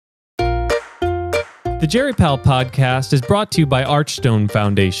The Jerry Pal podcast is brought to you by Archstone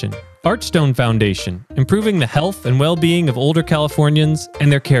Foundation. Archstone Foundation, improving the health and well-being of older Californians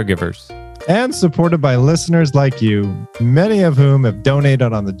and their caregivers. And supported by listeners like you, many of whom have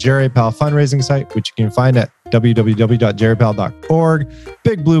donated on the Jerry Pal fundraising site, which you can find at www.jerrypal.org,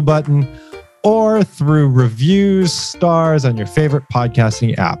 big blue button, or through reviews, stars on your favorite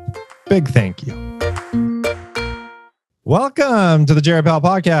podcasting app. Big thank you. Welcome to the Jerry Pal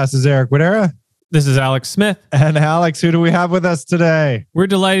podcast. This is Eric Widera. This is Alex Smith. And Alex, who do we have with us today? We're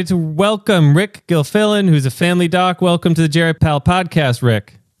delighted to welcome Rick Gilfillan, who's a family doc. Welcome to the Jerry Pal podcast,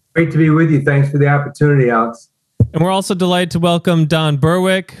 Rick. Great to be with you. Thanks for the opportunity, Alex. And we're also delighted to welcome Don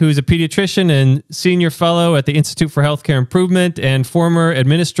Berwick, who's a pediatrician and senior fellow at the Institute for Healthcare Improvement and former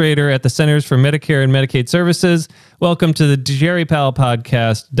administrator at the Centers for Medicare and Medicaid Services. Welcome to the Jerry Pal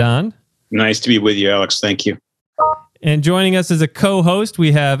podcast, Don. Nice to be with you, Alex. Thank you. And joining us as a co-host,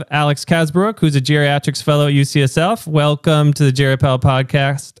 we have Alex Kasbrook, who's a geriatrics fellow at UCSF. Welcome to the Jerry Pal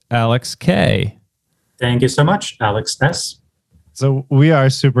podcast, Alex K. Thank you so much, Alex S. So we are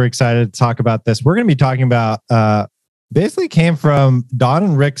super excited to talk about this. We're going to be talking about, basically came from Don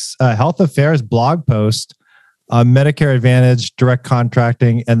and Rick's Health Affairs blog post on Medicare Advantage, direct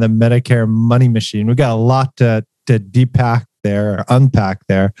contracting, and the Medicare money machine. We got a lot to unpack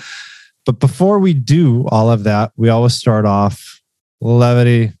there. But before we do all of that, we always start off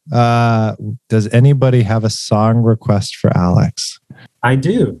levity. Does anybody have a song request for Alex? I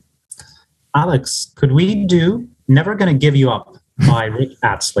do. Alex, could we do Never Gonna Give You Up by Rick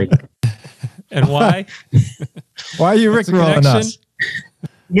Astley? And why? Why are you Rick rolling us?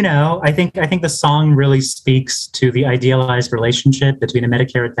 You know, I think the song really speaks to the idealized relationship between a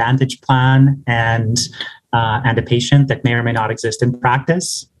Medicare Advantage plan and a patient that may or may not exist in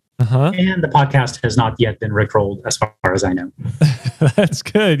practice. Uh-huh. And the podcast has not yet been rickrolled as far as I know. That's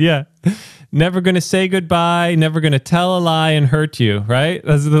good, yeah. Never going to say goodbye, never going to tell a lie and hurt you, right?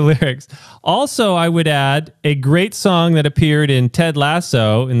 Those are the lyrics. Also, I would add a great song that appeared in Ted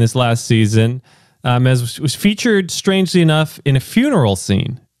Lasso in this last season, as was featured, strangely enough, in a funeral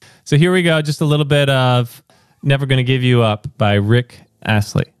scene. So here we go, just a little bit of Never Gonna Give You Up by Rick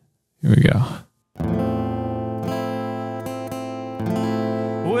Astley. Here we go.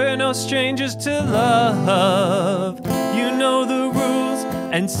 We're no strangers to love. You know the rules,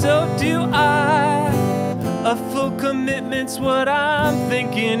 and so do I. A full commitment's what I'm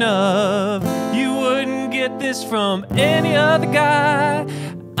thinking of. You wouldn't get this from any other guy.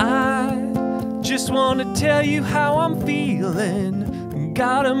 I just want to tell you how I'm feeling.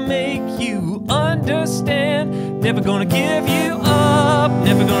 Gotta make you understand. Never gonna give you up.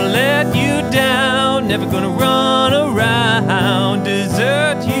 Never gonna let you down. Never gonna run around,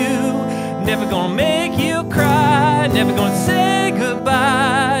 desert you. Never gonna make you cry. Never gonna say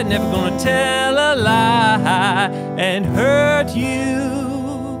goodbye. Never gonna tell a lie and hurt you.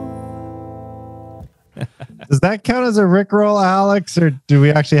 Does that count as a Rickroll, Alex, or do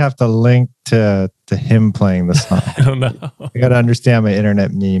we actually have to link to him playing the song? I don't know. I got to understand my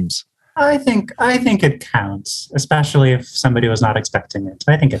internet memes. I think it counts, especially if somebody was not expecting it.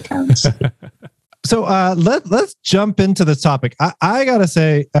 I think it counts. So let's jump into the topic. I got to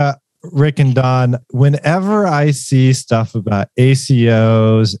say, Rick and Don, whenever I see stuff about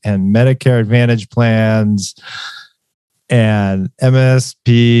ACOs and Medicare Advantage plans and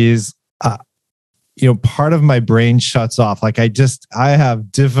MSPs, part of my brain shuts off. Like I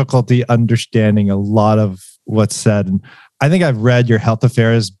have difficulty understanding a lot of what's said. And I think I've read your Health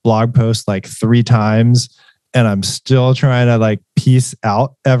Affairs blog post like 3 times, and I'm still trying to piece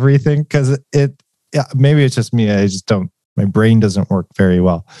out everything because maybe it's just me. My brain doesn't work very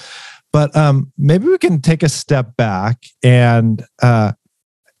well. But maybe we can take a step back and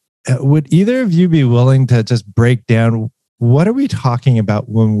would either of you be willing to just break down what are we talking about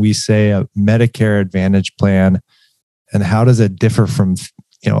when we say a Medicare Advantage plan, and how does it differ from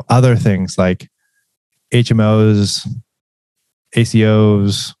other things like HMOs,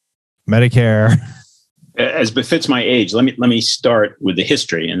 ACOs, Medicare? As befits my age, let me start with the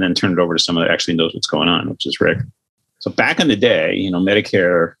history and then turn it over to someone that actually knows what's going on, which is Rick. So back in the day,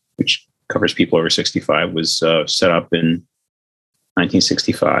 Medicare, which covers people over 65, was set up in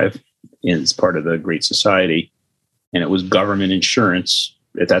 1965 as part of the Great Society. And it was government insurance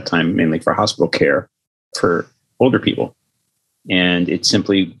at that time, mainly for hospital care for older people. And it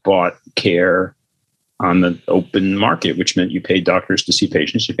simply bought care on the open market, which meant you paid doctors to see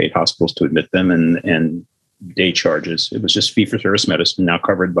patients, you paid hospitals to admit them, and day charges. It was just fee-for-service medicine, now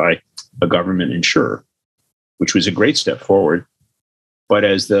covered by a government insurer, which was a great step forward. But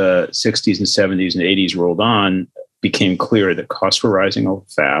as the 60s and 70s and 80s rolled on, it became clear that costs were rising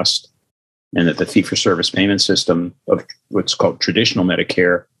fast. and that the fee-for-service payment system of what's called traditional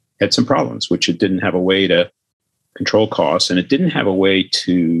Medicare had some problems, which it didn't have a way to control costs, and it didn't have a way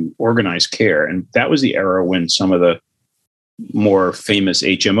to organize care. And that was the era when some of the more famous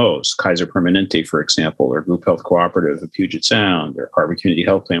HMOs, Kaiser Permanente, for example, or Group Health Cooperative of Puget Sound, or Harvard Community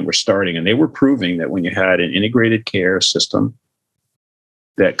Health Plan were starting. And they were proving that when you had an integrated care system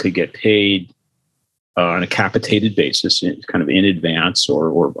that could get paid on a capitated basis, kind of in advance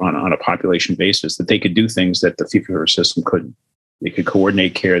or on a population basis, that they could do things that the fee-for-service system couldn't. They could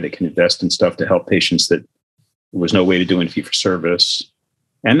coordinate care. They can invest in stuff to help patients that there was no way to do in fee-for-service.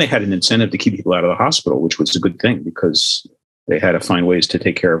 And they had an incentive to keep people out of the hospital, which was a good thing because they had to find ways to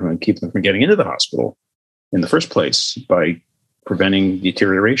take care of them and keep them from getting into the hospital in the first place by preventing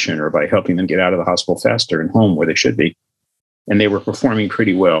deterioration or by helping them get out of the hospital faster and home where they should be. And they were performing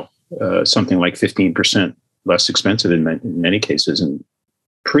pretty well, something like 15% less expensive in many cases, and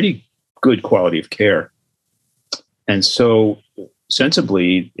pretty good quality of care. And so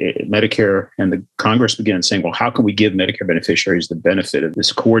sensibly, Medicare and the Congress began saying, well, how can we give Medicare beneficiaries the benefit of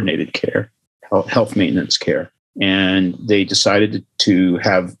this coordinated care, health maintenance care? And they decided to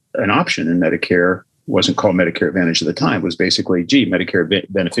have an option in Medicare. It wasn't called Medicare Advantage at the time. It was basically, Medicare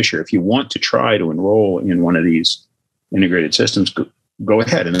beneficiary, if you want to try to enroll in one of these integrated systems, go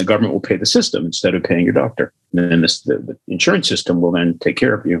ahead, and the government will pay the system instead of paying your doctor. And then the insurance system will then take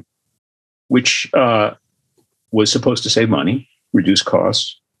care of you, which was supposed to save money, reduce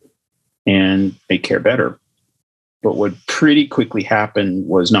costs, and make care better. But what pretty quickly happened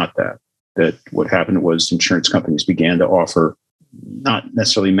was not that. That what happened was insurance companies began to offer not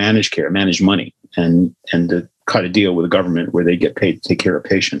necessarily managed care, managed money, and to cut a deal with the government where they get paid to take care of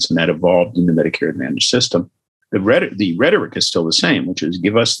patients, and that evolved in the Medicare Advantage system. The rhetoric is still the same, which is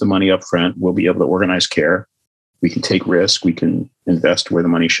give us the money up front, we'll be able to organize care, we can take risk, we can invest where the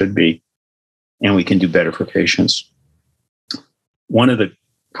money should be, and we can do better for patients. One of the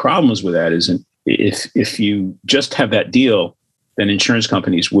problems with that is if you just have that deal, then insurance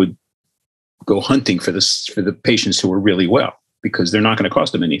companies would go hunting for the patients who are really well, because they're not going to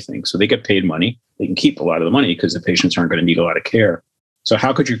cost them anything. So they get paid money. They can keep a lot of the money because the patients aren't going to need a lot of care. So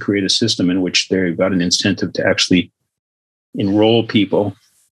how could you create a system in which they've got an incentive to actually enroll people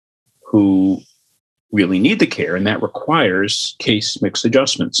who really need the care? And that requires case mix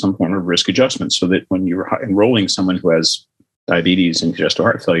adjustment, some form of risk adjustment, so that when you're enrolling someone who has diabetes and congestive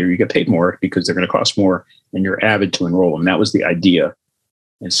heart failure, you get paid more because they're going to cost more, and you're avid to enroll them. That was the idea.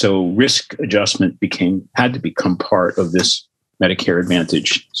 And so risk adjustment had to become part of this Medicare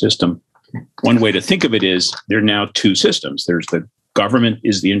Advantage system. One way to think of it is there are now two systems. There's the government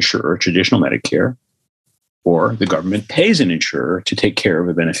is the insurer, traditional Medicare, or the government pays an insurer to take care of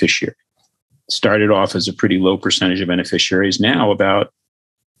a beneficiary. It started off as a pretty low percentage of beneficiaries. Now about,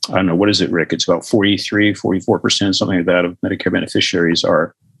 I don't know, what is it, Rick? It's about 43, 44%, something like that, of Medicare beneficiaries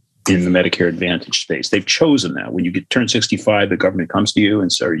are in the Medicare Advantage space. They've chosen that. When you turn 65, the government comes to you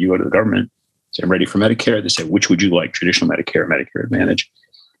and so you go to the government, say, I'm ready for Medicare. They say, which would you like, traditional Medicare or Medicare Advantage?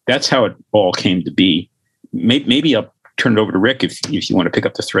 That's how it all came to be. Maybe I'll turn it over to Rick if you want to pick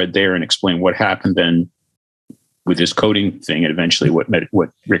up the thread there and explain what happened then with this coding thing and eventually what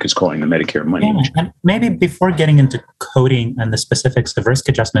Rick is calling the Medicare money. Yeah, and maybe before getting into coding and the specifics of risk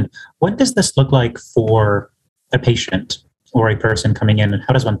adjustment, what does this look like for a patient or a person coming in, and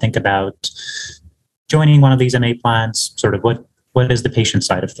how does one think about joining one of these MA plans? Sort of what is the patient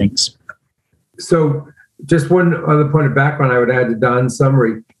side of things? So just one other point of background I would add to Don's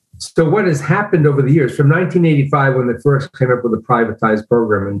summary. So what has happened over the years, from 1985 when they first came up with a privatized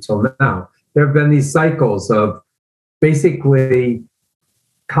program until now, there have been these cycles of basically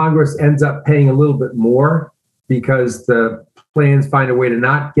Congress ends up paying a little bit more because the plans find a way to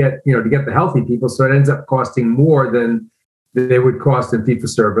not get, to get the healthy people. So it ends up costing more than they would cost in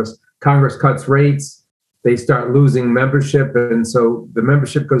fee-for-service. Congress cuts rates, they start losing membership, and so the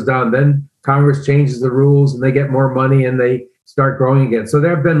membership goes down. Then Congress changes the rules and they get more money and they start growing again. So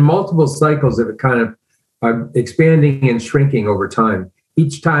there have been multiple cycles of it kind of expanding and shrinking over time.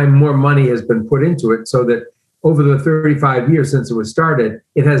 Each time more money has been put into it, so that over the 35 years since it was started,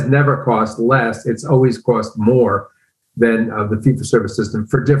 it has never cost less. It's always cost more than the fee-for-service system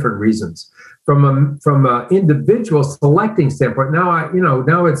for different reasons. From an individual selecting standpoint,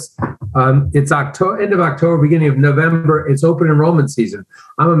 now it's October, end of October, beginning of November. It's open enrollment season.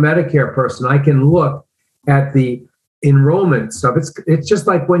 I'm a Medicare person. I can look at the enrollment stuff. It's just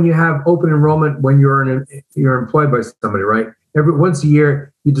like when you have open enrollment when you're employed by somebody, right? Once a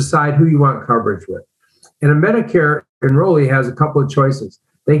year, you decide who you want coverage with. And a Medicare enrollee has a couple of choices.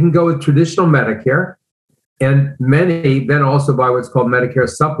 They can go with traditional Medicare, and many then also buy what's called Medicare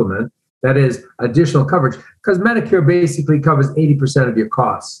Supplement. That is additional coverage, because Medicare basically covers 80% of your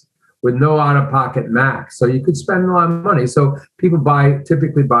costs with no out-of-pocket max. So you could spend a lot of money. So people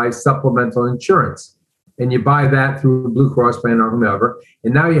typically buy supplemental insurance, and you buy that through Blue Cross plan or whomever.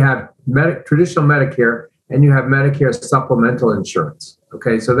 And now you have traditional Medicare, and you have Medicare supplemental insurance.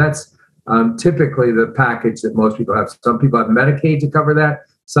 Okay, so that's typically the package that most people have. Some people have Medicaid to cover that.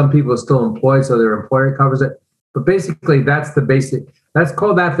 Some people are still employed, so their employer covers it. But basically, that's the basic. Let's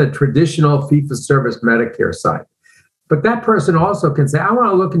call that the traditional fee-for-service Medicare side. But that person also can say, I want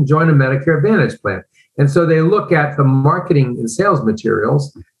to look and join a Medicare Advantage plan. And so they look at the marketing and sales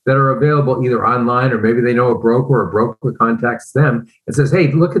materials that are available either online, or maybe they know a broker contacts them and says,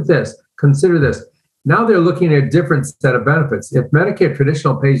 hey, look at this, consider this. Now they're looking at a different set of benefits. If Medicare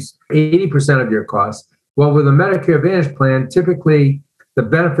traditional pays 80% of your costs, well, with a Medicare Advantage plan, typically the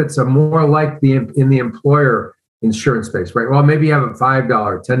benefits are more like in the employer insurance space, right? Well, maybe you have a $5,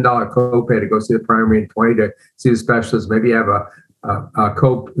 $10 copay to go see the primary and $20 to see the specialist. Maybe you have a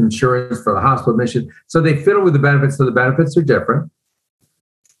co-insurance for the hospital admission. So they fiddle with the benefits, so the benefits are different.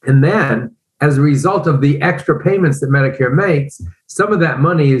 And then, as a result of the extra payments that Medicare makes, some of that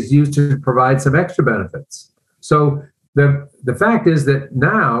money is used to provide some extra benefits. So the fact is that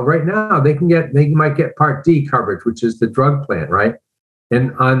right now, they might get Part D coverage, which is the drug plan, right?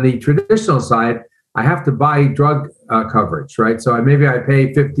 And on the traditional side, I have to buy drug coverage, right? So maybe I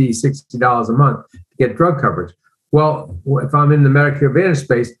pay $50, $60 a month to get drug coverage. Well, if I'm in the Medicare Advantage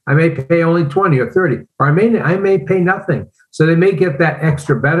space, I may pay only 20 or 30, or I may pay nothing. So they may get that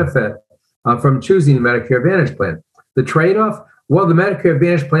extra benefit from choosing the Medicare Advantage plan. The trade-off, well, the Medicare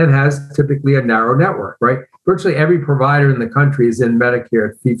Advantage plan has typically a narrow network, right? Virtually every provider in the country is in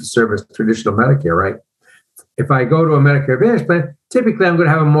Medicare, fee-for-service, traditional Medicare, right? If I go to a Medicare Advantage plan, typically I'm going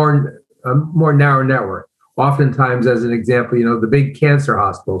to have a more narrow network. Oftentimes, as an example, the big cancer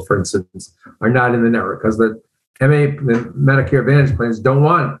hospitals, for instance, are not in the network because the Medicare Advantage plans don't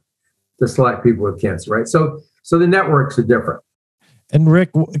want to select people with cancer, right? So the networks are different. And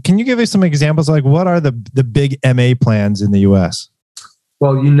Rick, can you give us some examples? Like, what are the big MA plans in the U.S.?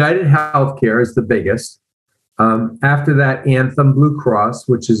 Well, United Healthcare is the biggest. After that, Anthem Blue Cross,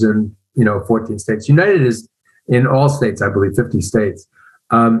 which is in 14 states. United is in all states, I believe, 50 states.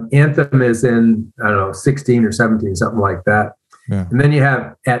 Anthem is in, 16 or 17, something like that. Yeah. And then you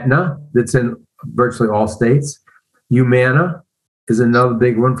have Aetna, that's in virtually all states. Humana is another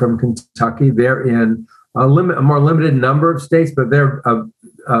big one from Kentucky. They're in a more limited number of states, but they're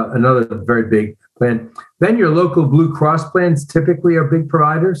another very big plan. Then your local Blue Cross plans typically are big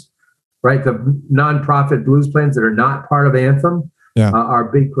providers, right? The nonprofit Blues plans that are not part of Anthem are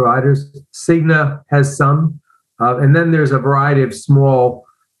big providers. Cigna has some. And then there's a variety of small,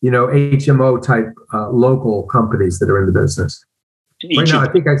 HMO type local companies that are in the business. Each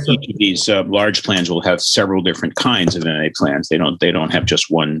of these large plans will have several different kinds of MA plans. They don't have just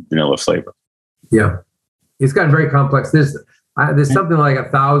one vanilla flavor. Yeah, it's gotten very complex. There's something like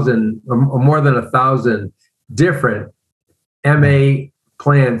 1,000 or more than 1,000 different MA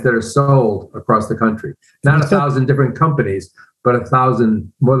plans that are sold across the country. Not 1,000 different companies, but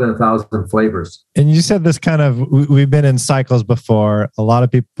more than 1,000 flavors. And you said this we've been in cycles before. A lot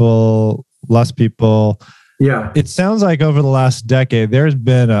of people, less people. Yeah. It sounds like over the last decade, there's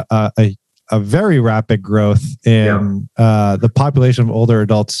been a very rapid growth in the population of older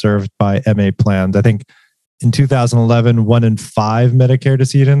adults served by MA plans. I think in 2011, 1 in 5 Medicare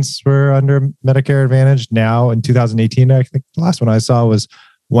decedents were under Medicare Advantage. Now in 2018, I think the last one I saw was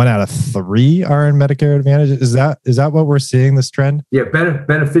 1 out of 3 are in Medicare Advantage. Is that what we're seeing, this trend? Yeah,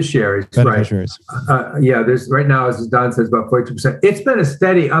 beneficiaries. Right. There's right now, as Don says, about 42%. It's been a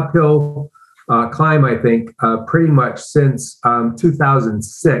steady uphill climb, I think, pretty much since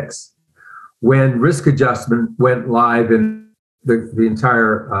 2006, when risk adjustment went live and the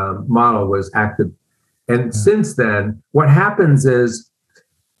entire model was active. And since then, what happens is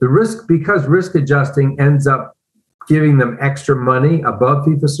because risk adjusting ends up giving them extra money above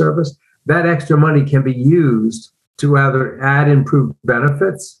fee-for-service, that extra money can be used to either add improved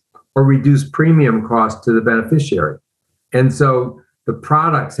benefits or reduce premium costs to the beneficiary. And so the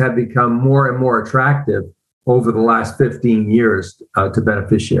products have become more and more attractive over the last 15 years to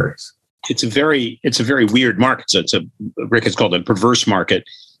beneficiaries. It's a very weird market. So Rick has called it a perverse market.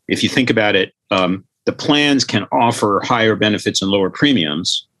 If you think about it, the plans can offer higher benefits and lower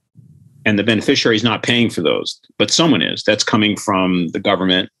premiums, and the beneficiary is not paying for those, but someone is. That's coming from the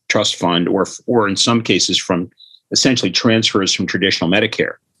government trust fund, or in some cases from essentially transfers from traditional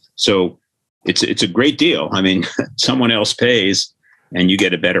Medicare. So it's a great deal. I mean, someone else pays, and you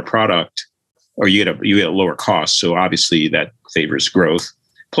get a better product, or you get a lower cost. So obviously that favors growth.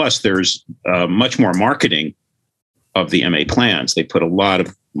 Plus, there's much more marketing of the MA plans. They put a lot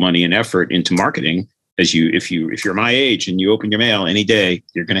of money and effort into marketing. If you're my age and you open your mail any day,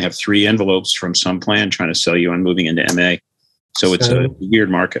 you're going to have 3 envelopes from some plan trying to sell you on moving into MA. So it's a weird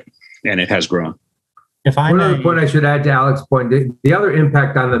market, and it has grown. One other point I should add to Alex's point, the other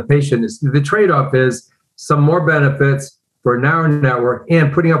impact on the patient is the trade-off is some more benefits for a narrow network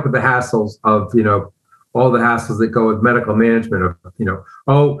and putting up with the hassles of, all the hassles that go with medical management of,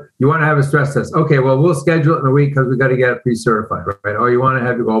 oh, you want to have a stress test. Okay, well, we'll schedule it in a week because we got to get it pre-certified, right? Oh, you want to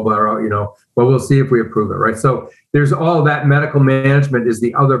have your gallbladder out, well, we'll see if we approve it, right? So there's all that medical management is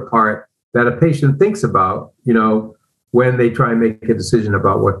the other part that a patient thinks about, when they try and make a decision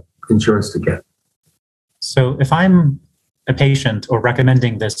about what insurance to get. So if I'm a patient or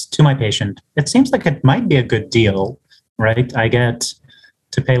recommending this to my patient, it seems like it might be a good deal, right? I get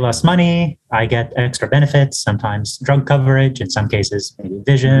to pay less money, I get extra benefits, sometimes drug coverage, in some cases, maybe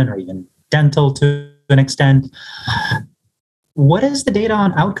vision or even dental to an extent. What is the data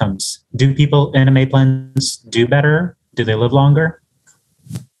on outcomes? Do people in MA plans do better? Do they live longer?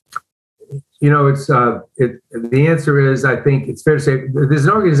 It's the answer is, I think it's fair to say, there's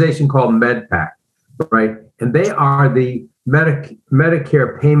an organization called MedPAC, right? And they are the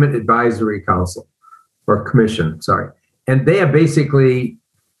Medicare Payment Advisory Council or Commission, sorry. And they are basically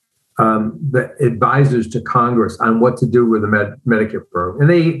the advisors to Congress on what to do with the Medicare program.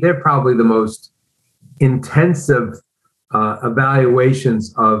 And they're probably the most intensive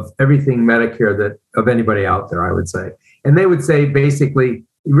evaluations of everything Medicare of anybody out there, I would say. And they would say, basically,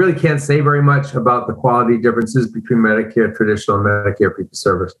 you really can't say very much about the quality differences between Medicare traditional and Medicare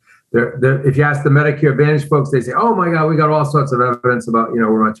fee-for-service. If you ask the Medicare Advantage folks, they say, oh my God, we got all sorts of evidence about,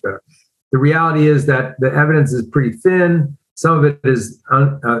 we're much better. The reality is that the evidence is pretty thin. Some of it is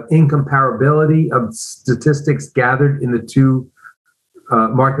incomparability of statistics gathered in the two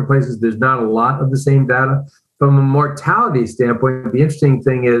marketplaces. There's not a lot of the same data. From a mortality standpoint, the interesting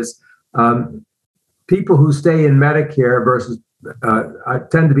thing is people who stay in Medicare versus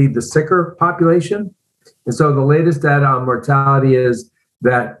tend to be the sicker population. And so the latest data on mortality is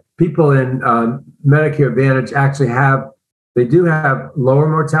that people in Medicare Advantage actually they do have lower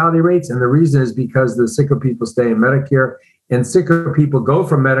mortality rates. And the reason is because the sicker people stay in Medicare, and sicker people go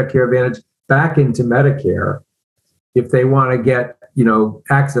from Medicare Advantage back into Medicare if they want to get,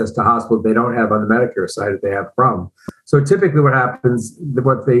 access to hospitals they don't have on the Medicare side if they have a problem. So typically what happens,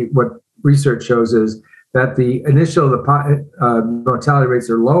 what research shows is that the initial mortality rates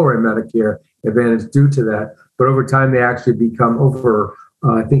are lower in Medicare Advantage due to that. But over time, they actually become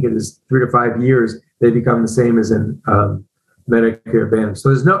I think it is 3 to 5 years, they become the same as in Medicare Advantage. So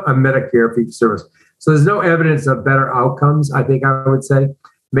there's no Medicare fee-for-service. So there's no evidence of better outcomes, I think I would say.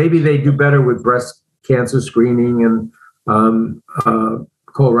 Maybe they do better with breast cancer screening and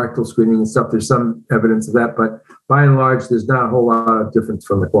colorectal screening and stuff. There's some evidence of that. But by and large, there's not a whole lot of difference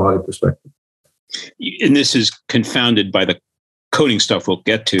from the quality perspective. And this is confounded by the coding stuff we'll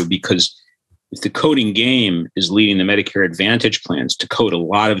get to, because if the coding game is leading the Medicare Advantage plans to code a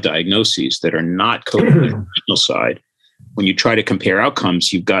lot of diagnoses that are not coded on the traditional side, when you try to compare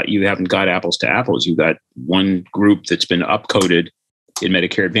outcomes, you haven't got apples to apples. You've got one group that's been upcoded in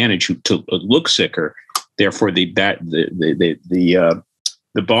Medicare Advantage to look sicker. Therefore, the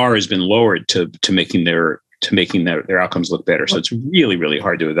bar has been lowered to making their outcomes look better. So it's really, really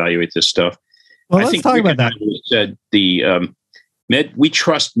hard to evaluate this stuff. Well, let's talk about that. Said we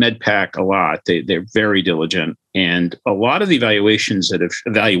trust MedPAC a lot. They're very diligent, and a lot of the evaluators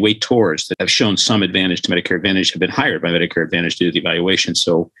that have shown some advantage to Medicare Advantage have been hired by Medicare Advantage to do the evaluation.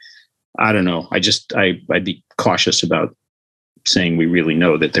 So I don't know. I'd be cautious about saying we really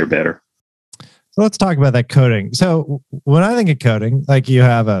know that they're better. So let's talk about that coding. So when I think of coding, like you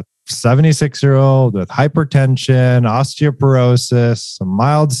have a 76-year-old with hypertension, osteoporosis, some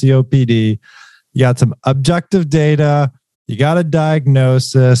mild COPD, you got some objective data, you got a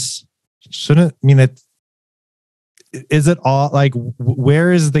diagnosis. Is it all like,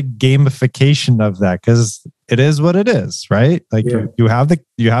 where is the gamification of that? Because it is what it is, right? Like you have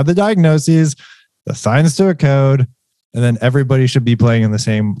the diagnoses, the signs to a code, and then everybody should be playing in the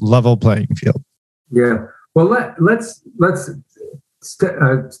same level playing field. Yeah. Well, let's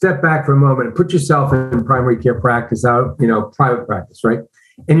step back for a moment and put yourself in primary care practice private practice, right?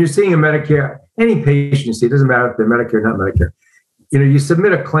 And you're seeing a Medicare, any patient you see, it doesn't matter if they're Medicare or not Medicare. You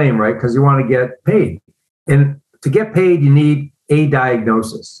submit a claim, right? Because you want to get paid. And to get paid, you need a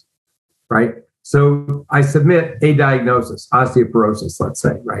diagnosis, right? So I submit a diagnosis, osteoporosis, let's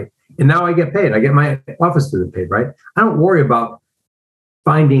say, right? And now I get paid. I get my office visit paid, right? I don't worry about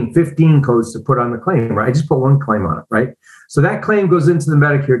finding 15 codes to put on the claim, right? I just put one claim on it, right? So that claim goes into the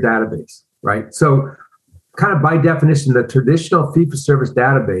Medicare database, right? So kind of by definition, the traditional fee-for-service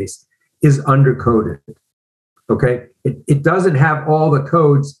database is undercoded, okay? It doesn't have all the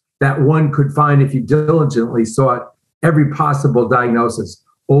codes that one could find if you diligently sought every possible diagnosis,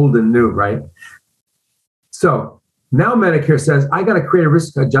 old and new, right? So now Medicare says, I got to create a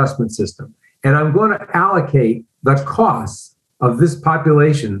risk adjustment system, and I'm going to allocate the costs of this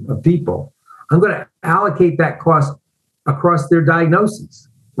population of people. I'm going to allocate that cost across their diagnoses,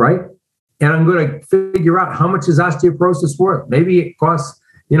 right? And I'm going to figure out how much is osteoporosis worth. Maybe it costs,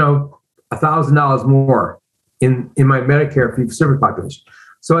 $1,000 more in my Medicare fee-for-service population.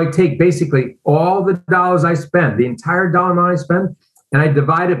 So I take basically all the dollars I spend, the entire dollar amount I spend, and I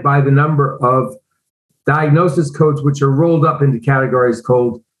divide it by the number of diagnosis codes, which are rolled up into categories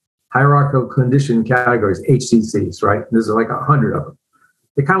called hierarchical condition categories, HCCs, right? There's like 100 of them.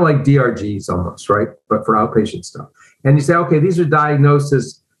 They're kind of like DRGs almost, right? But for outpatient stuff. And you say, okay, these are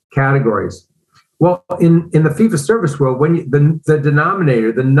diagnosis categories. Well, in the fee-for-service world, when the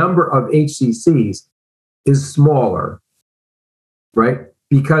denominator, the number of HCCs is smaller, right?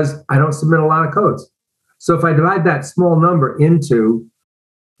 Because I don't submit a lot of codes. So if I divide that small number into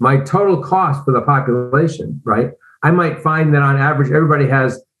my total cost for the population, right? I might find that on average, everybody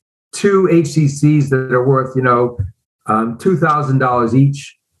has 2 HCCs that are worth, $2,000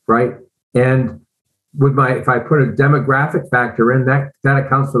 each, right? And if I put a demographic factor in, that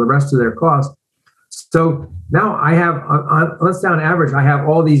accounts for the rest of their cost. So now I have, let's say on average, I have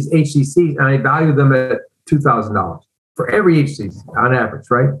all these HCCs and I value them at $2,000 for every HCC on average,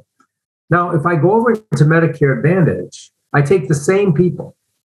 right? Now, if I go over to Medicare Advantage, I take the same people,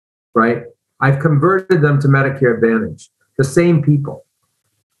 right? I've converted them to Medicare Advantage, the same people.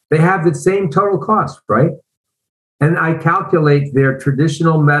 They have the same total cost, right? And I calculate their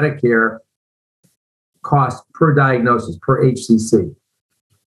traditional Medicare cost per diagnosis, per HCC.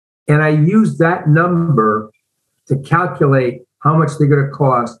 And I use that number to calculate how much they're going to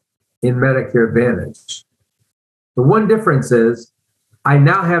cost in Medicare Advantage. The one difference is I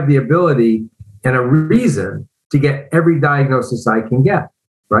now have the ability and a reason to get every diagnosis I can get,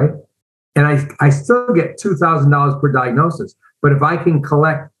 right? And I still get $2,000 per diagnosis. But if I can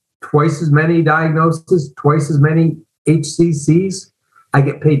collect twice as many diagnoses, twice as many HCCs, I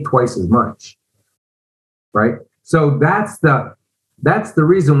get paid twice as much, right? So that's the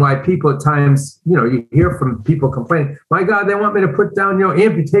reason why people at times, you hear from people complaining, my God, they want me to put down,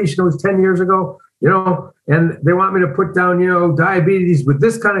 amputation was 10 years ago, and they want me to put down, diabetes with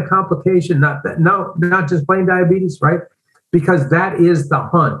this kind of complication, not just plain diabetes, right? Because that is the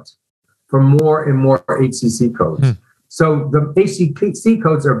hunt for more and more HCC codes. So the HCC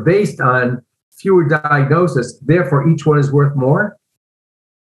codes are based on fewer diagnoses, therefore each one is worth more.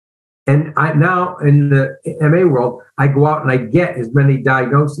 And I now in the MA world, I go out and I get as many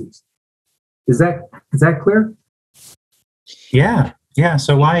diagnoses. Is that clear? Yeah.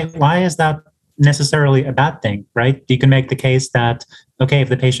 So why is that necessarily a bad thing, right? You can make the case that, okay, if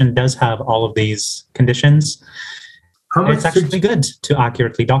the patient does have all of these conditions, it's actually good to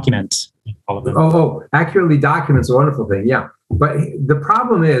accurately document all of them. Oh, accurately document's a wonderful thing, yeah. But the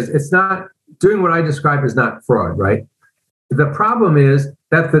problem is, it's not doing what I described is not fraud, right? The problem is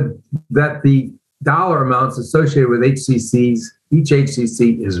that the dollar amounts associated with HCCs, each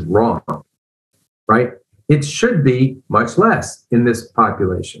HCC is wrong, right? It should be much less in this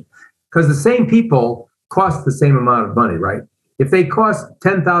population because the same people cost the same amount of money, right? If they cost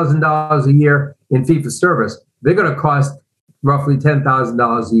 $10,000 a year in fee-for-service, they're going to cost roughly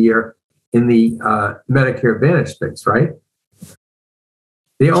 $10,000 a year in the Medicare Advantage space, right?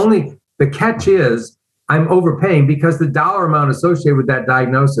 The catch is I'm overpaying because the dollar amount associated with that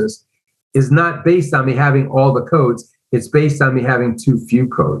diagnosis is not based on me having all the codes. It's based on me having too few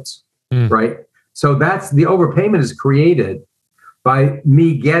codes, right? So that's the overpayment is created by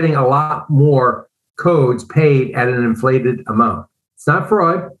me getting a lot more codes paid at an inflated amount. It's not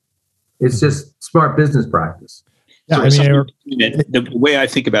fraud. It's just smart business practice. Yeah, the way I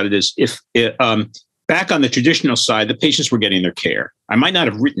think about it is if back on the traditional side, the patients were getting their care. I might not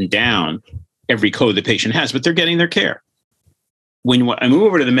have written down every code the patient has, but they're getting their care. When I move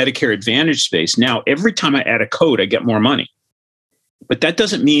over to the Medicare Advantage space, now every time I add a code, I get more money. But that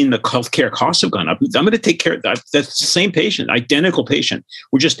doesn't mean the healthcare costs have gone up. I'm going to take care of that. That's the same patient, identical patient.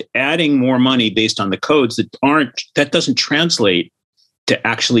 We're just adding more money based on the codes that doesn't translate to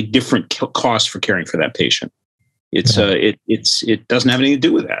actually different costs for caring for that patient. It doesn't have anything to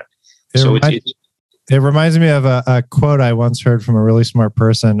do with that. It reminds me of a quote I once heard from a really smart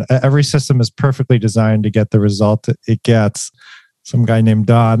person. Every system is perfectly designed to get the result it gets. some guy named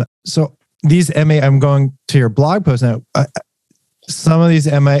Don. So these MA, I'm going to your blog post now. Some of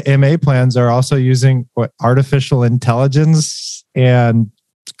these MA plans are also using artificial intelligence and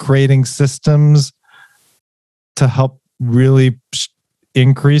creating systems to help really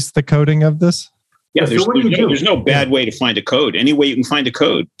increase the coding of this. Yeah, So what do you do? there's no bad way to find a code. Any way you can find a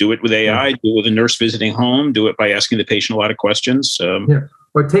code. Do it with AI, do it with a nurse visiting home, do it by asking the patient a lot of questions.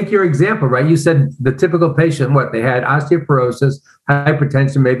 Or take your example, right? You said the typical patient, they had osteoporosis,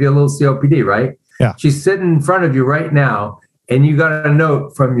 hypertension, maybe a little COPD, right? Yeah. She's sitting in front of you right now, and you got a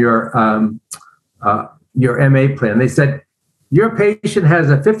note from your MA plan. They said, your patient has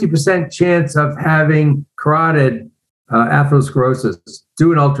a 50% chance of having carotid atherosclerosis.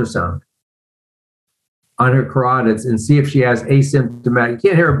 Do an ultrasound on her carotids and see if she has asymptomatic. You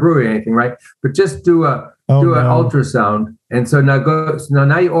can't hear her breathing or anything, right? But just do an ultrasound. And so now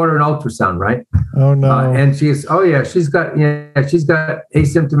you order an ultrasound, right? Oh no! And she's got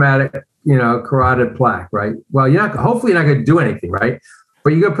asymptomatic, carotid plaque, right? Well, hopefully you're not going to do anything, right?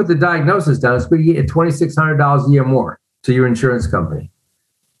 But you got to put the diagnosis down. It's going to get $2,600 a year more to your insurance company.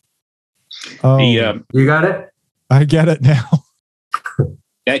 Oh, you got it? I get it now.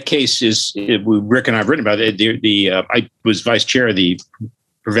 That case is, Rick and I have written about it. I was vice chair of the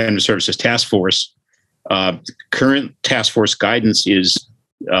Preventive Services Task Force. Current task force guidance is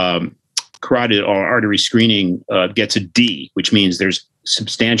carotid or artery screening gets a D, which means there's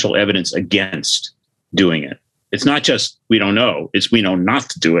substantial evidence against doing it. It's not just we don't know, it's we know not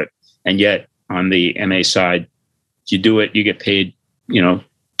to do it. And yet on the MA side, you do it, you get paid,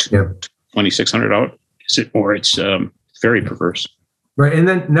 $2,600. Or it's very perverse. Right. And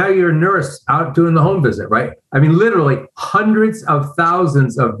then now you're a nurse out doing the home visit, right? I mean, literally hundreds of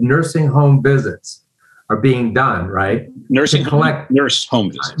thousands of nursing home visits are being done, right? Nurse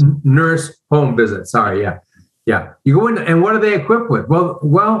home visits. Nurse home visits. Sorry. Yeah. Yeah. You go in and what are they equipped with?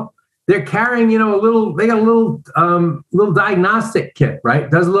 Well, they're carrying, they got a little diagnostic kit,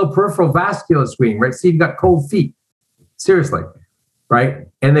 right? Does a little peripheral vascular screening, right? See, you've got cold feet. Seriously. Right.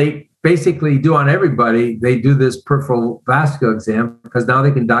 And they basically do on everybody, they do this peripheral vascular exam because now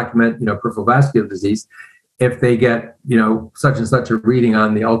they can document, peripheral vascular disease if they get, such and such a reading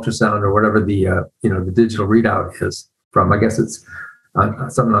on the ultrasound or whatever the, the digital readout is from. I guess it's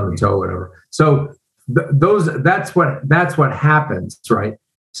something on the toe, or whatever. So that's what happens, right?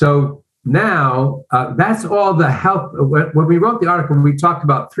 So now that's all the health. When we wrote the article, we talked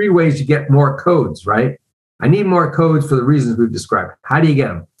about 3 ways you get more codes, right? I need more codes for the reasons we've described. How do you get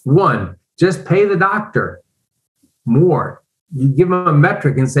them? 1, just pay the doctor more. You give them a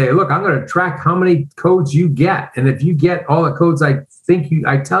metric and say, look, I'm going to track how many codes you get. And if you get all the codes I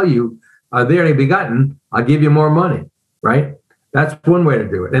tell you they already be gotten, I'll give you more money, right? That's one way to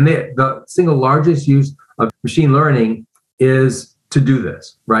do it. And the single largest use of machine learning is to do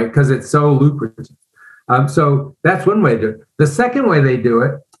this, right? Because it's so lucrative. So that's one way to do it. The second way they do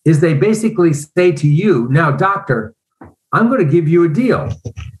it is they basically say to you, now, doctor, I'm going to give you a deal,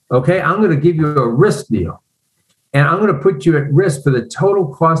 okay? I'm going to give you a risk deal, and I'm going to put you at risk for the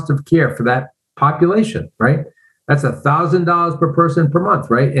total cost of care for that population, right? That's $1,000 per person per month,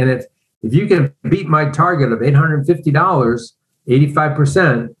 right? And if you can beat my target of $850,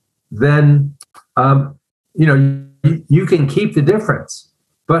 85%, then you can keep the difference.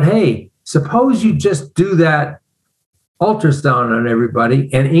 But hey, suppose you just do that ultrasound on everybody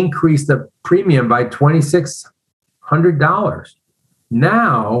and increase the premium by $2,600.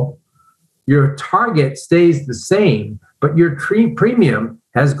 Now your target stays the same, but your premium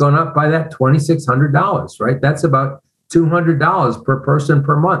has gone up by that $2,600, right? That's about $200 per person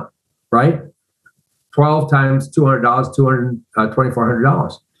per month, right? 12 times $200,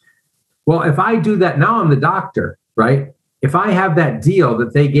 $2,400. Well, if I do that, now I'm the doctor, right? If I have that deal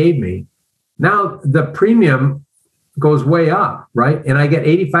that they gave me, now the premium goes way up, right? And I get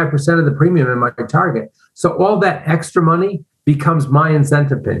 85% of the premium in my target. So all that extra money becomes my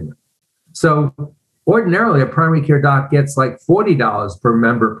incentive payment. So ordinarily, a primary care doc gets like $40 per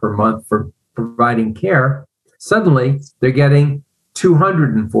member per month for providing care. Suddenly, they're getting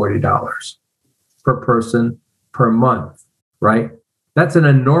 $240 per person per month, right? That's an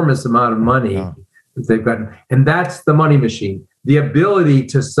enormous amount of money that they've gotten. And that's the money machine. The ability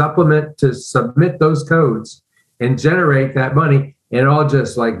to submit those codes and generate that money, and it all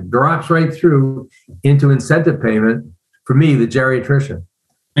just like drops right through into incentive payment for me, the geriatrician.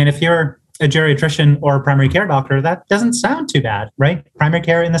 And if you're a geriatrician or a primary care doctor, that doesn't sound too bad, right? Primary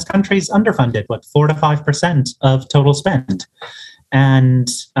care in this country is underfunded, 4 to 5% of total spend. And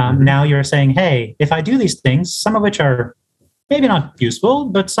now you're saying, hey, if I do these things, some of which are maybe not useful,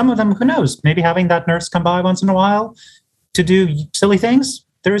 but some of them, who knows, maybe having that nurse come by once in a while, to do silly things,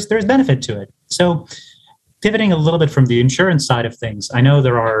 there's benefit to it. So pivoting a little bit from the insurance side of things, I know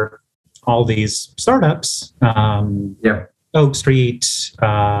there are all these startups, Oak Street,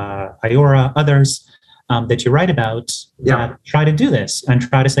 Iora, others that you write about that try to do this and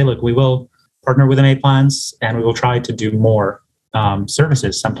try to say, look, we will partner with MA plans and we will try to do more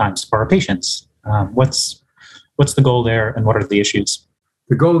services sometimes for our patients. What's the goal there and what are the issues?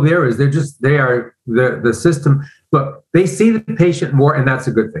 The goal there is the system. Look, they see the patient more, and that's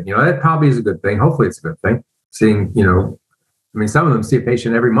a good thing. That probably is a good thing. Hopefully it's a good thing. Seeing, some of them see a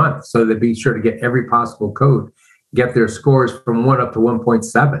patient every month, so they'd be sure to get every possible code, get their scores from 1 up to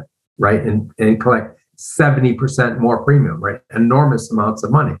 1.7, right? And collect 70% more premium, right? Enormous amounts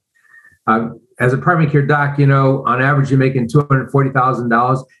of money. As a primary care doc, on average, you're making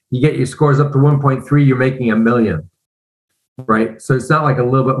 $240,000. You get your scores up to 1.3, you're making $1 million, right? So it's not like a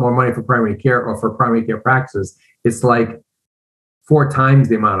little bit more money for primary care or for primary care practices. It's like 4 times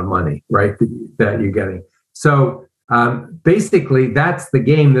the amount of money, right, that you're getting. So basically, that's the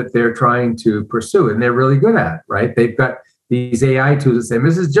game that they're trying to pursue, and they're really good at it, right? They've got these AI tools that say,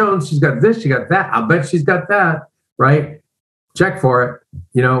 Mrs. Jones, she's got this, she got that. I'll bet she's got that, right? Check for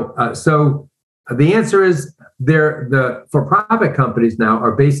it, So the answer is the for-profit companies now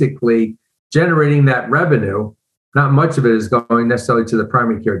are basically generating that revenue. Not much of it is going necessarily to the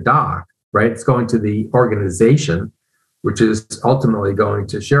primary care doc, right? It's going to the organization, which is ultimately going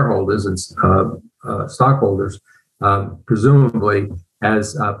to shareholders and stockholders, presumably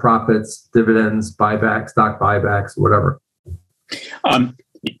as profits, dividends, buybacks, stock buybacks, whatever.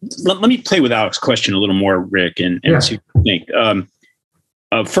 Let me play with Alex's question a little more, Rick, and see what you think.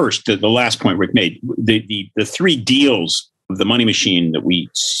 First, the last point Rick made, the 3 deals of the money machine that we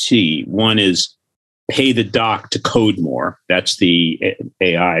see. One is pay the doc to code more. That's the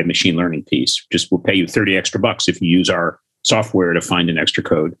AI machine learning piece. Just we'll pay you $30 extra if you use our software to find an extra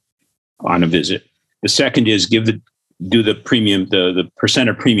code on a visit. The second is do the premium, the percent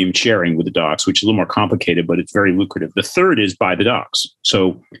of premium sharing with the docs, which is a little more complicated, but it's very lucrative. The third is buy the docs.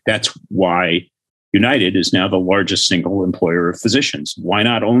 So that's why United is now the largest single employer of physicians. Why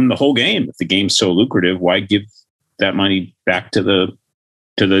not own the whole game? If the game's so lucrative, why give that money back to the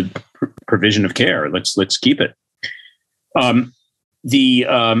provision of care? Let's keep it. But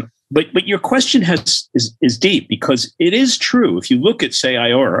your question is deep, because it is true. If you look at, say,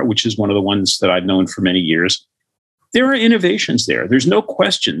 Iora, which is one of the ones that I've known for many years, there are innovations there. There's no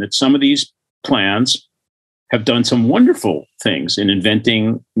question that some of these plans have done some wonderful things in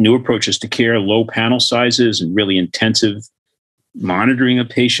inventing new approaches to care, low panel sizes, and really intensive monitoring of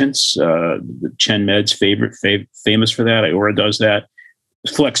patients. The Chen Med's famous for that. Iora does that.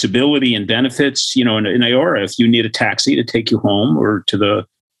 Flexibility and benefits. In Iora, if you need a taxi to take you home or to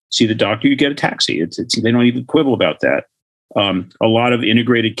see the doctor, you get a taxi. They don't even quibble about that. A lot of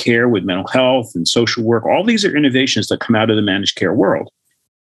integrated care with mental health and social work. All these are innovations that come out of the managed care world.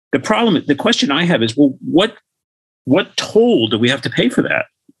 The question I have is, well, what toll do we have to pay for that?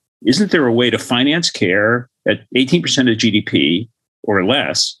 Isn't there a way to finance care at 18% of GDP or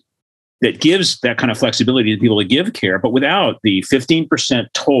less that gives that kind of flexibility to people to give care, but without the 15%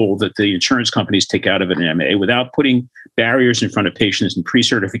 toll that the insurance companies take out of an MA, without putting barriers in front of patients and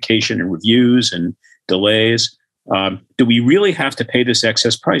pre-certification and reviews and delays? Do we really have to pay this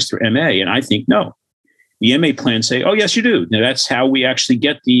excess price through MA? And I think no. The MA plans say, oh, yes, you do. Now, that's how we actually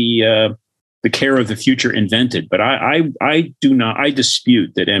get the care of the future invented. But I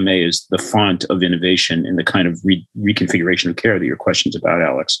dispute that MA is the font of innovation in the kind of reconfiguration of care that your question's about,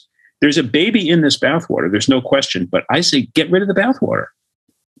 Alex. There's a baby in this bathwater. There's no question. But I say get rid of the bathwater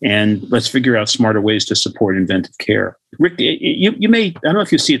and let's figure out smarter ways to support inventive care. Rick, you may, I don't know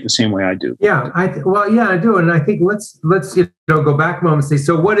if you see it the same way I do. Yeah, I do. And I think let's go back a moment and say,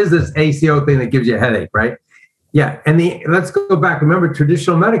 so what is this ACO thing that gives you a headache, right? Yeah, and let's go back. Remember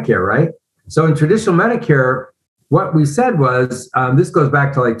traditional Medicare, right? So in traditional Medicare, what we said was, this goes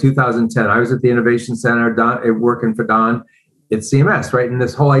back to like 2010. I was at the Innovation Center working for Don at CMS, right? And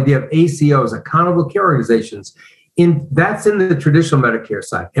this whole idea of ACOs, accountable care organizations, that's in the traditional Medicare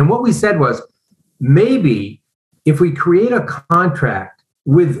side. And what we said was, maybe if we create a contract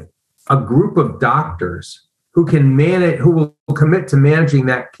with a group of doctors who can manage, who will commit to managing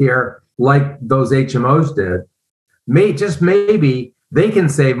that care like those HMOs did, maybe they can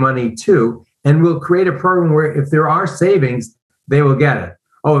save money too. And we'll create a program where if there are savings, they will get it.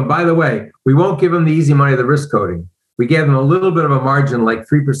 Oh, and by the way, we won't give them the easy money, the risk coding. We gave them a little bit of a margin, like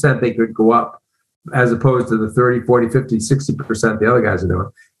 3% they could go up, as opposed to the 30, 40, 50, 60% the other guys are doing.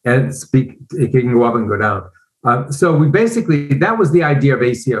 And it can go up and go down. So we basically, that was the idea of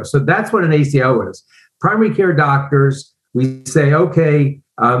ACO. So that's what an ACO is. Primary care doctors We say, okay,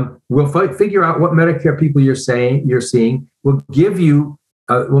 we'll figure out what Medicare people you're seeing. We'll give you,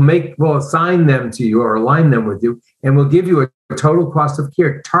 we'll assign them to you or align them with you, and we'll give you a total cost of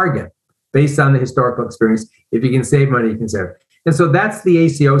care target based on the historical experience. If you can save money, you can save it. And so that's the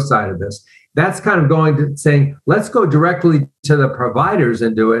ACO side of this. That's kind of going to saying, let's go directly to the providers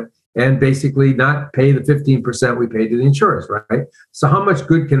and do it, and basically not pay the 15% we pay to the insurers, right? So how much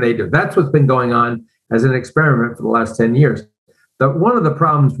good can they do? That's what's been going on as an experiment for the last 10 years. But one of the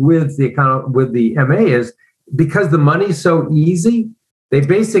problems with the MA is because the money's so easy, they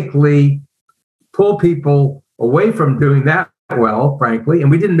basically pull people away from doing that well, frankly. And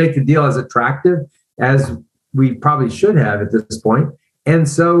we didn't make the deal as attractive as we probably should have at this point. And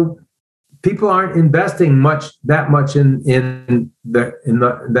so people aren't investing that much in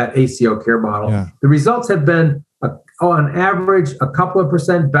that ACO care model. Yeah. The results have been, on average, a couple of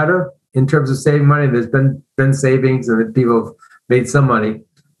percent better in terms of saving money. There's been savings, and people have made some money,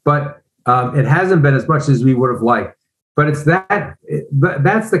 but it hasn't been as much as we would have liked. But it's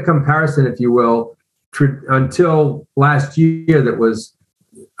that's the comparison, if you will, until last year that was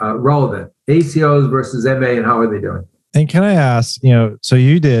relevant. ACOs versus MA, and how are they doing? And can I ask, so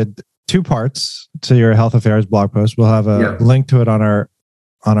you did 2 parts to your health affairs blog post. We'll have a link to it on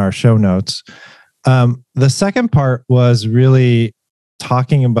our show notes. The second part was really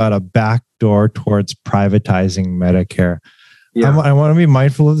talking about a backdoor towards privatizing Medicare. Yeah. I want to be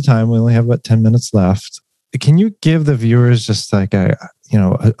mindful of the time. We only have about 10 minutes left. Can you give the viewers just like a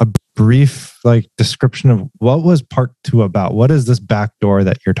brief description of what was part 2 about? What is this backdoor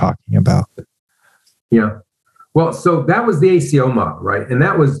that you're talking about? Yeah. Well, so that was the ACO model, right? And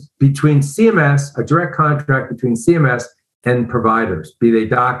that was between CMS, a direct contract between CMS and providers, be they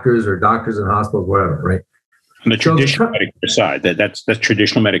doctors or doctors in hospitals, whatever, right? On the traditional Medicare side, that's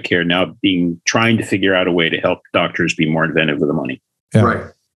traditional Medicare now trying to figure out a way to help doctors be more inventive with the money. Yeah.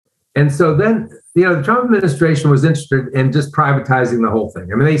 Right. And so then, the Trump administration was interested in just privatizing the whole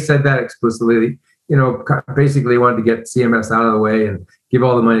thing. I mean, they said that explicitly, basically wanted to get CMS out of the way and give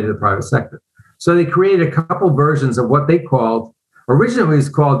all the money to the private sector. So they created a couple versions of what they called, originally it was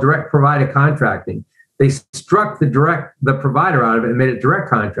called direct provider contracting. They struck the provider out of it and made it direct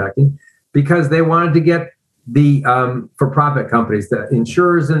contracting because they wanted to get the for-profit companies, the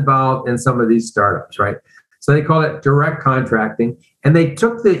insurers involved in some of these startups, right? So they call it direct contracting, and they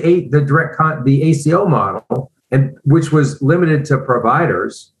took the ACO model, and which was limited to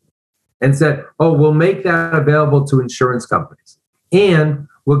providers, and said, "Oh, we'll make that available to insurance companies, and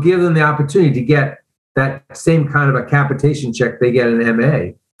we'll give them the opportunity to get that same kind of a capitation check they get in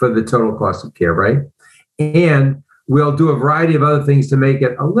MA for the total cost of care, right? And we'll do a variety of other things to make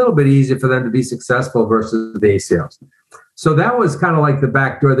it a little bit easier for them to be successful versus the ACOs." So that was kind of like the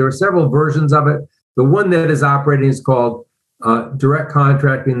back door. There were several versions of it. The one that is operating is called Direct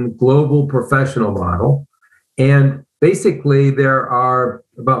Contracting Global Professional Model. And basically, there are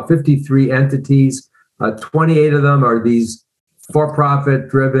about 53 entities. 28 of them are these for-profit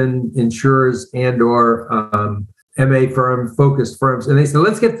driven insurers and or MA focused firms. And they said,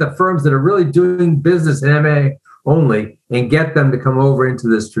 let's get the firms that are really doing business in MA only and get them to come over into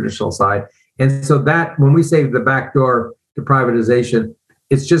this traditional side. And so that, when we say the backdoor to privatization,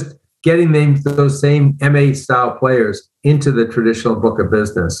 it's just getting those same MA style players into the traditional book of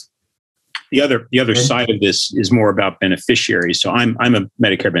business. The other side of this is more about beneficiaries. So I'm a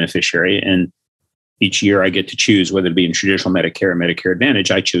Medicare beneficiary, and each year I get to choose whether to be in traditional Medicare or Medicare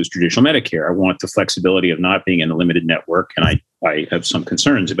Advantage. I chose traditional Medicare. I want the flexibility of not being in a limited network, and I have some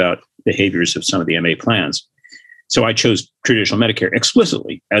concerns about behaviors of some of the MA plans. So I chose traditional Medicare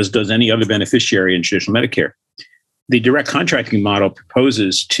explicitly, as does any other beneficiary in traditional Medicare. The direct contracting model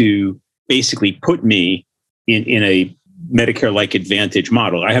proposes to basically put me in a Medicare-like Advantage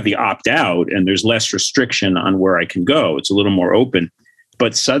model. I have the opt-out, and there's less restriction on where I can go. It's a little more open.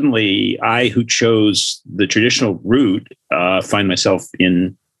 But suddenly, I, who chose the traditional route, find myself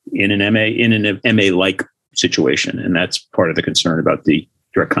in an MA-like situation, and that's part of the concern about the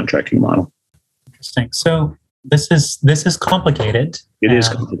direct contracting model. Interesting. So this is complicated. It is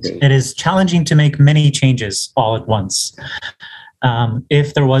complicated. It is challenging to make many changes all at once.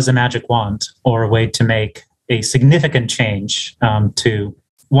 If there was a magic wand or a way to make a significant change to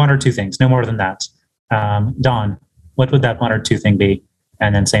one or two things, no more than that, Don, what would that one or two thing be?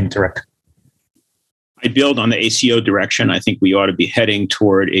 And then same to Rick. I build on the ACO direction. I think we ought to be heading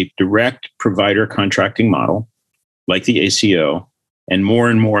toward a direct provider contracting model like the ACO, and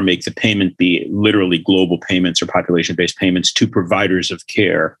more make the payment be literally global payments or population-based payments to providers of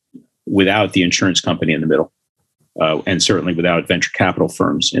care without the insurance company in the middle, and certainly without venture capital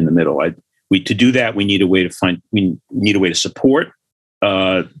firms in the middle. to do that, we need a way to support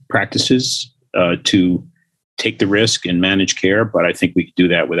practices to take the risk and manage care. But I think we could do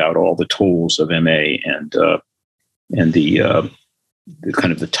that without all the tools of MA and the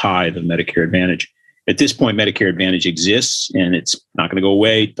kind of the tithe of Medicare Advantage. At this point, Medicare Advantage exists and it's not going to go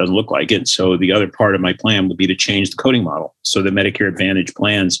away. It doesn't look like it. So the other part of my plan would be to change the coding model so that Medicare Advantage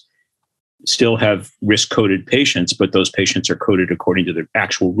plans still have risk-coded patients, but those patients are coded according to the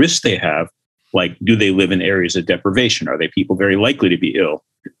actual risk they have. Like, do they live in areas of deprivation? Are they people very likely to be ill?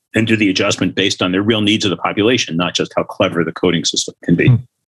 And do the adjustment based on the real needs of the population, not just how clever the coding system can be.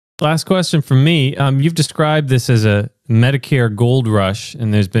 Last question from me. You've described this as a Medicare gold rush,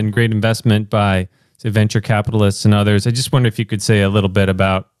 and there's been great investment by, say, venture capitalists and others. I just wonder if you could say a little bit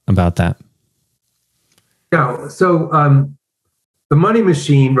about that. Yeah. So the money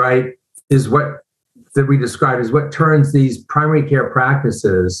machine, right, is what that we described as what turns these primary care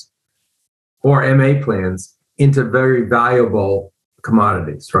practices or MA plans into very valuable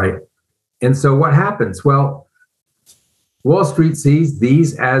commodities, right? And so what happens? Well, Wall Street sees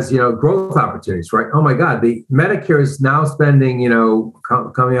these as, growth opportunities, right? Oh my God, the Medicare is now spending,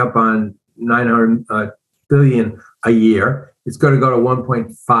 coming up on $900 billion a year. It's going to go to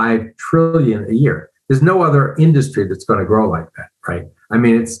 $1.5 trillion a year. There's no other industry that's going to grow like that, right? I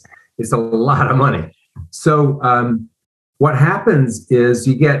mean, it's a lot of money. So what happens is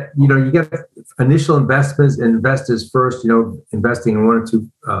you get initial investments and investors first, investing in one or two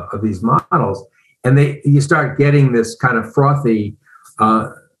of these models, and you start getting this kind of frothy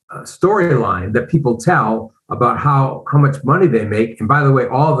storyline that people tell about how much money they make. And by the way,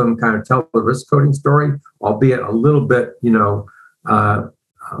 all of them kind of tell the risk coding story, albeit a little bit, a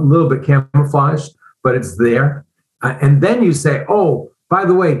little bit camouflaged, but it's there. And then you say, oh, by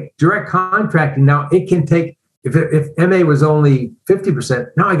the way, direct contracting, now it can take, if MA was only 50%,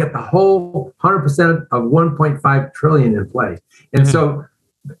 now I get the whole 100% of 1.5 trillion in play. And so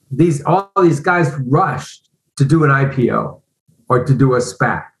all these guys rushed to do an IPO or to do a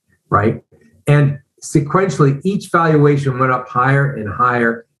SPAC, right? And sequentially, each valuation went up higher and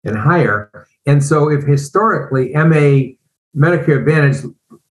higher and higher. And so if historically Medicare Advantage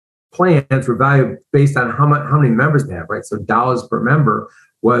plans were valued based on how many members they have, right? So dollars per member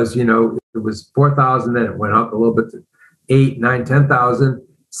was, it was 4,000, then it went up a little bit to 8, 9, 10,000.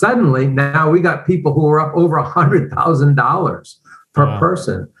 Suddenly, now we got people who are up over $100,000 per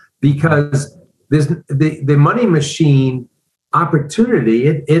person, because there's the money machine opportunity.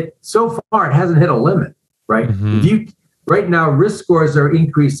 It so far it hasn't hit a limit, right? Right now, risk scores are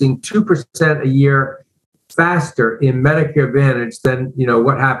increasing 2% a year faster in Medicare Advantage than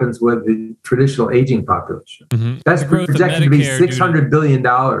what happens with the traditional aging population. That's projected to be $600 billion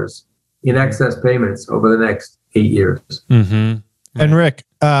in excess payments over the next 8 years. And Rick,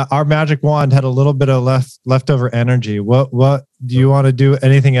 our magic wand had a little bit of leftover energy. What do you want to do?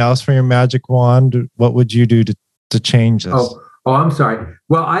 Anything else for your magic wand? What would you do to change this? Oh, I'm sorry.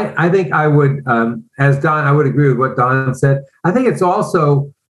 Well, I think I would, as Don, I would agree with what Don said. I think it's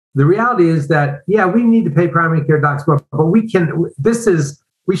also, the reality is that, we need to pay primary care docs more, but we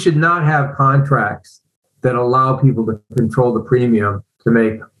should not have contracts that allow people to control the premium to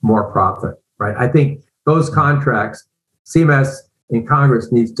make more profit, right? I think those contracts, CMS and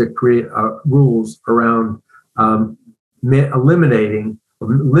Congress needs to create rules around limiting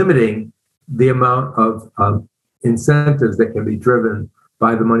the amount of incentives that can be driven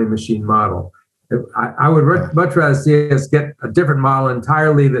by the money machine model. I would much rather see us get a different model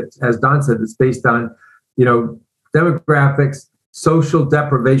entirely that, as Don said, that's based on, demographics, social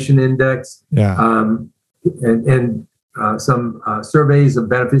deprivation index, and some surveys of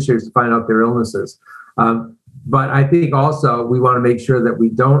beneficiaries to find out their illnesses. But I think also we want to make sure that we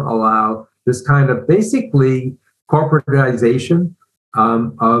don't allow this kind of basically corporatization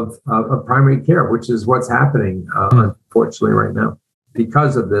of primary care, which is what's happening, unfortunately, right now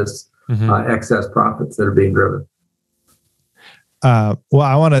because of this excess profits that are being driven. Well,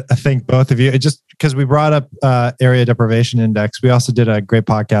 I want to thank both of you. Just because we brought up area deprivation index, we also did a great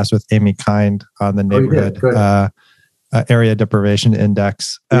podcast with Amy Kind on the neighborhood area deprivation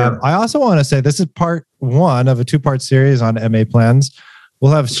index. I also want to say this is part one of a two-part series on MA plans.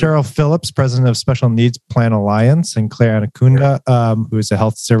 We'll have Cheryl Phillips, president of Special Needs Plan Alliance, and Claire Ankuda, who is a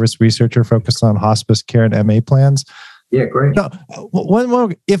health service researcher focused on hospice care and MA plans. Yeah, great. No, one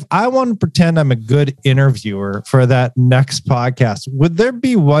more. If I want to pretend I'm a good interviewer for that next podcast, would there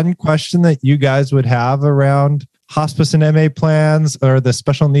be one question that you guys would have around hospice and MA plans or the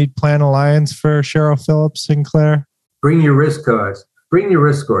Special Need Plan Alliance for Cheryl Phillips and Claire? Bring your risk scores. Bring your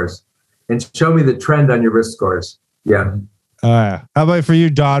risk scores and show me the trend on your risk scores. Yeah. How about for you,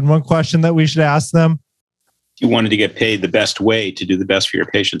 Don? One question that we should ask them. If you wanted to get paid the best way to do the best for your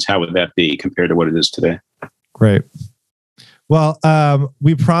patients, how would that be compared to what it is today? Great. Well,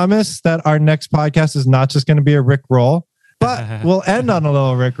 we promise that our next podcast is not just going to be a Rick roll, but we'll end on a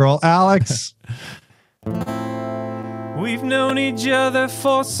little Rick roll. Alex. We've known each other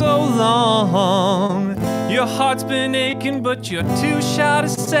for so long. Your heart's been aching, but you're too shy to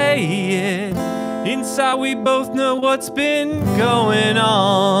say it. Inside we both know what's been going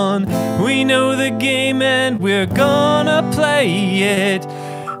on. We know the game and we're gonna play it.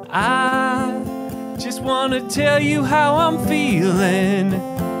 I just wanna tell you how I'm feeling.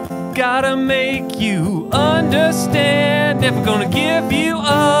 Gotta make you understand. Never gonna give you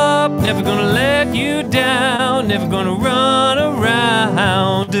up, never gonna let you down, never gonna run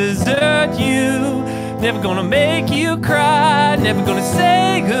around, desert you. Never gonna make you cry, never gonna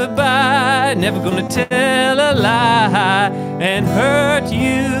say goodbye, never gonna tell a lie and hurt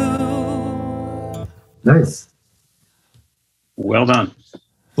you. Nice. Well done.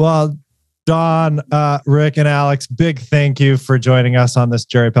 Well, Don, Rick, and Alex, big thank you for joining us on this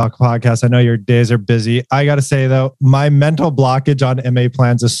Jerry Pal podcast. I know your days are busy. I got to say, though, my mental blockage on MA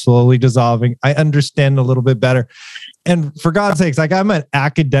plans is slowly dissolving. I understand a little bit better. And for God's sakes, like I'm an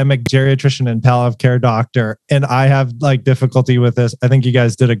academic geriatrician and palliative care doctor, and I have like difficulty with this. I think you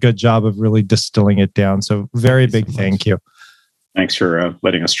guys did a good job of really distilling it down. So very big thank you. Thanks for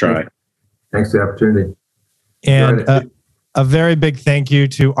letting us try. Thanks for the opportunity. And a very big thank you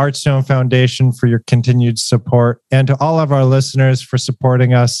to Archstone Foundation for your continued support, and to all of our listeners for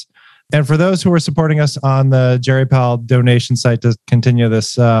supporting us. And for those who are supporting us on the Jerry Pal donation site to continue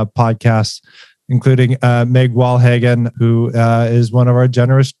this podcast, including Meg Walhagen, who is one of our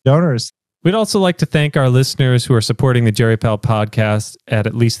generous donors. We'd also like to thank our listeners who are supporting the Jerry Pal podcast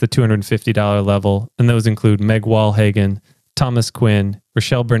at least the $250 level. And those include Meg Walhagen, Thomas Quinn,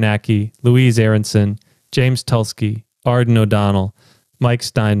 Rochelle Bernacki, Louise Aronson, James Tulsky, Arden O'Donnell, Mike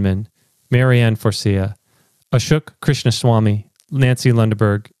Steinman, Marianne Forcia, Ashok Krishnaswamy, Nancy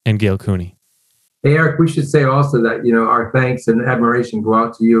Lundeberg, and Gail Cooney. Hey, Eric, we should say also that, our thanks and admiration go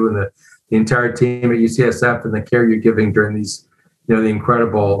out to you and the entire team at UCSF and the care you're giving during these, the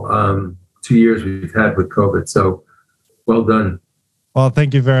incredible 2 years we've had with COVID. So well done. Well,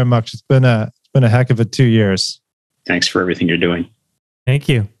 thank you very much. It's been a heck of a 2 years. Thanks for everything you're doing. Thank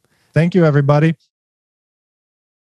you. Thank you, everybody.